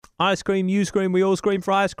Ice cream, you scream, we all scream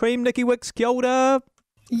for ice cream. Nikki Wicks, kia ora.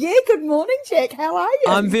 Yeah, good morning, Jack. How are you?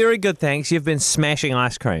 I'm very good, thanks. You've been smashing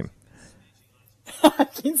ice cream.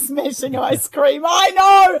 I've been smashing ice cream. I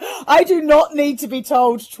know. I do not need to be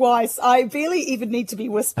told twice. I barely even need to be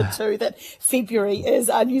whispered to that February is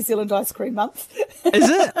our New Zealand ice cream month. Is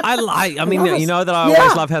it? I mean, you know that I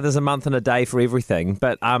always love how there's a month and a day for everything,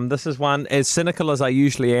 but this is one, as cynical as I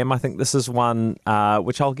usually am, I think this is one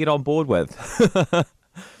which I'll get on board with.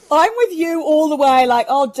 I'm with you all the way, like,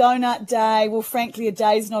 donut day. Well, frankly, a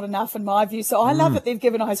day's not enough in my view. So I love that they've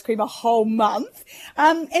given ice cream a whole month.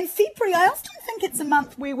 And February, I often think it's a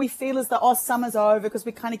month where we feel as though, summer's over because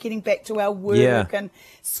we're kind of getting back to our work and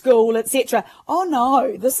school, etc. Oh,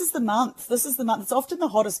 no, this is the month. This is the month. It's often the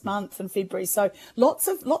hottest month in February. So lots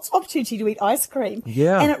of opportunity to eat ice cream.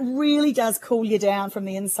 Yeah. And it really does cool you down from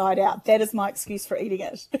the inside out. That is my excuse for eating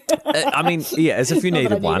it. I mean, yeah, as if you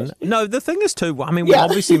needed one. No, the thing is too, I mean, we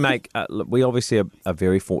obviously we obviously are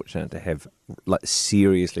very fortunate to have like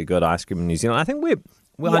seriously good ice cream in New Zealand. I think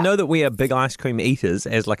I know that we are big ice cream eaters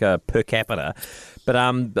as like a per capita, but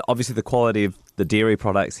obviously the quality of the dairy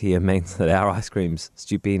products here means that our ice cream's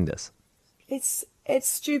stupendous. It's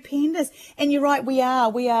stupendous. And you're right, we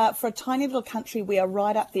are, for a tiny little country, we are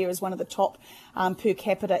right up there as one of the top per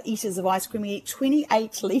capita eaters of ice cream. We eat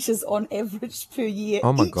 28 litres on average per year.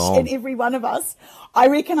 Oh my God. And every one of us. I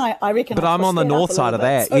reckon. But I'm on the north side of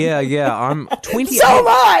that. So yeah. I'm 28. So am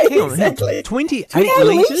I. Hang on, exactly. 28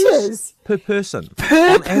 litres per person.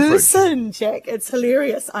 Per person, Jack. It's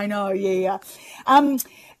hilarious. I know. Yeah.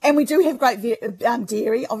 And we do have great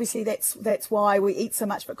dairy. Obviously, that's why we eat so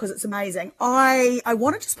much, because it's amazing. I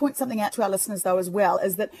want to just point something out to our listeners, though, as well,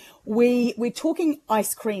 is that we're talking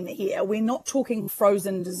ice cream here. We're not talking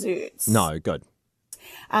frozen desserts. No, good.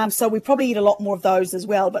 So we probably eat a lot more of those as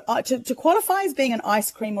well. But to qualify as being an ice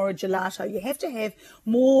cream or a gelato, you have to have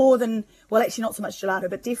more than, well, actually not so much gelato,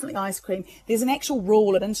 but definitely ice cream. There's an actual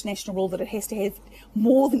rule, an international rule, that it has to have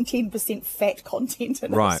more than 10% fat content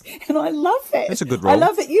in it. And I love that. That's a good rule. I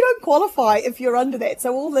love that. You don't qualify if you're under that.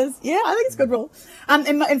 So all this, I think it's a good rule.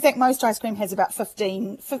 In fact, most ice cream has about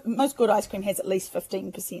most good ice cream has at least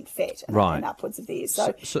 15% fat and upwards of theirs.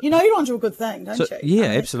 So you're onto a good thing, don't you? Yeah,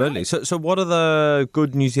 absolutely. So what are the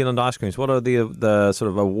good New Zealand ice creams? What are the sort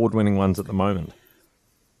of award-winning ones at the moment?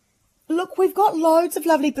 Look, we've got loads of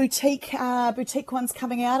lovely boutique ones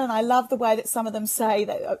coming out, and I love the way that some of them say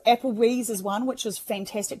that Applebee's is one, which is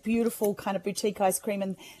fantastic, beautiful kind of boutique ice cream,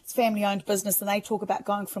 and it's family-owned business, and they talk about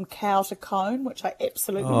going from cow to cone, which I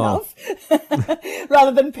absolutely love,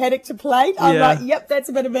 rather than paddock to plate. I'm like, yep, that's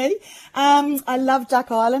a bit of me. I love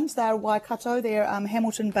Duck Island. They're Waikato. They're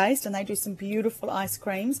Hamilton-based, and they do some beautiful ice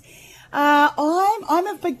creams. I'm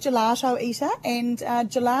a big gelato eater, and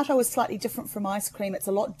gelato is slightly different from ice cream. It's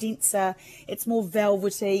a lot denser. It's more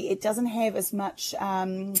velvety. It doesn't have as much.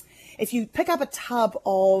 If you pick up a tub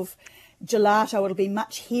of gelato, it'll be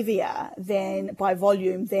much heavier by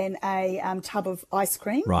volume than a tub of ice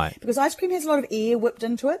cream. Right. Because ice cream has a lot of air whipped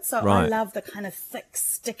into it, so I love the kind of thick,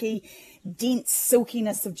 sticky, dense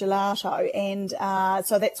silkiness of gelato, and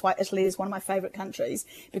so that's why Italy is one of my favourite countries,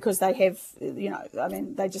 because they have,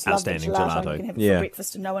 they just love the gelato. You can have it for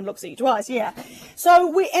breakfast and no one looks at you twice.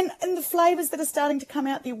 So and the flavours that are starting to come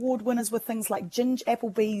out, the award winners, with things like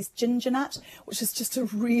Applebee's Ginger Nut, which is just a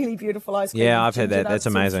really beautiful ice cream. Yeah, I've had that. That's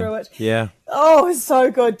amazing. Yeah. Oh, it's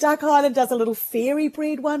so good. Duck Island does a little fairy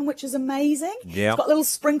bread one, which is amazing. Yeah. It's got little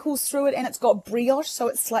sprinkles through it, and it's got brioche, so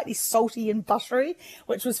it's slightly salty and buttery,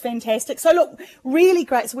 which was fantastic. So look, really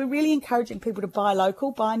great. So we're really encouraging people to buy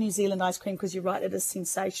local, buy New Zealand ice cream, because you're right, it is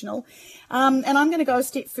sensational. And I'm going to go a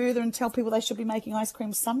step further and tell people they should be making ice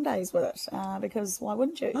cream sundaes with it, because why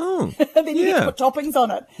wouldn't you? Oh, then you get to put toppings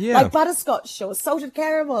on it, like butterscotch or salted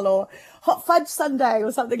caramel or hot fudge sundae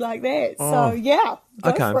or something like that. So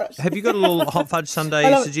go for it. Have you got a little hot fudge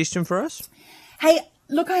sundae suggestion for us? Hey,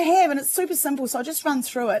 look, I have, and it's super simple, so I'll just run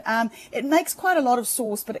through it. It makes quite a lot of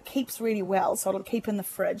sauce, but it keeps really well, so it'll keep in the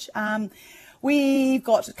fridge. We've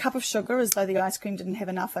got a cup of sugar, as though the ice cream didn't have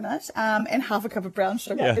enough in it, and half a cup of brown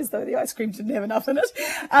sugar, as though the ice cream didn't have enough in it.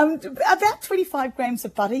 About 25 grams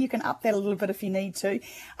of butter. You can up that a little bit if you need to.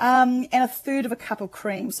 And a third of a cup of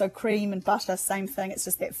cream. So cream and butter, same thing. It's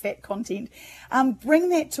just that fat content. Bring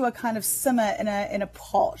that to a kind of simmer in a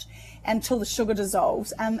pot until the sugar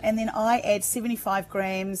dissolves. And then I add 75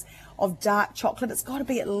 grams of dark chocolate. It's got to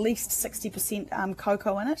be at least 60%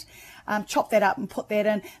 cocoa in it. Chop that up and put that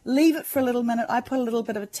in. Leave it for a little minute. I put a little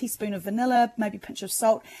bit of a teaspoon of vanilla, maybe a pinch of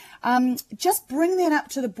salt. Just bring that up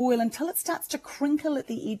to the boil until it starts to crinkle at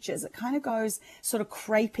the edges. It kind of goes sort of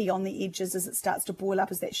crepey on the edges as it starts to boil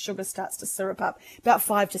up, as that sugar starts to syrup up, about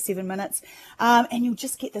 5 to 7 minutes. And you'll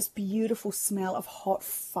just get this beautiful smell of hot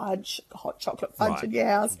chocolate fudge in your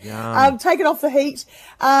house. Take it off the heat,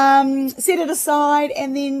 set it aside,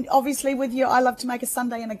 and then obviously I love to make a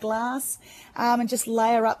sundae in a glass, and just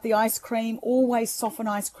layer up the ice cream. Always soften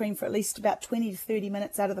ice cream for at least about 20 to 30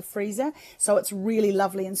 minutes out of the freezer, so it's really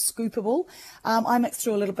lovely and scoopable. I mix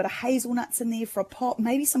through a little bit of hazelnuts in there for a pop.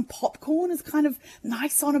 Maybe some popcorn is kind of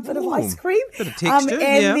nice on a bit of ice cream. Bit of texture,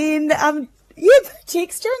 then bit of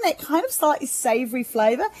texture and that kind of slightly savoury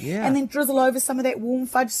flavour. Yeah. And then drizzle over some of that warm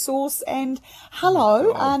fudge sauce. And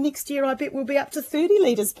next year I bet we'll be up to 30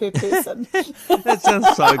 litres per person. That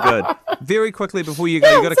sounds so good. Very quickly before you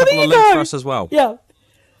go, you've got a couple of links for us as well.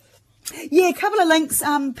 Yeah, a couple of links.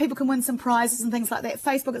 People can win some prizes and things like that.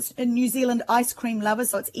 Facebook, it's New Zealand Ice Cream Lovers,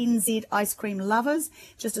 so it's NZ Ice Cream Lovers,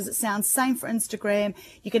 just as it sounds. Same for Instagram.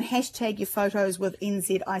 You can hashtag your photos with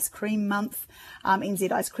NZ Ice Cream Month,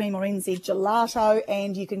 NZ Ice Cream or NZ Gelato,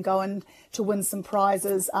 and you can go in to win some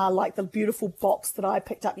prizes, like the beautiful box that I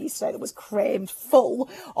picked up yesterday that was crammed full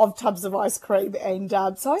of tubs of ice cream. And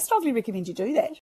so I strongly recommend you do that.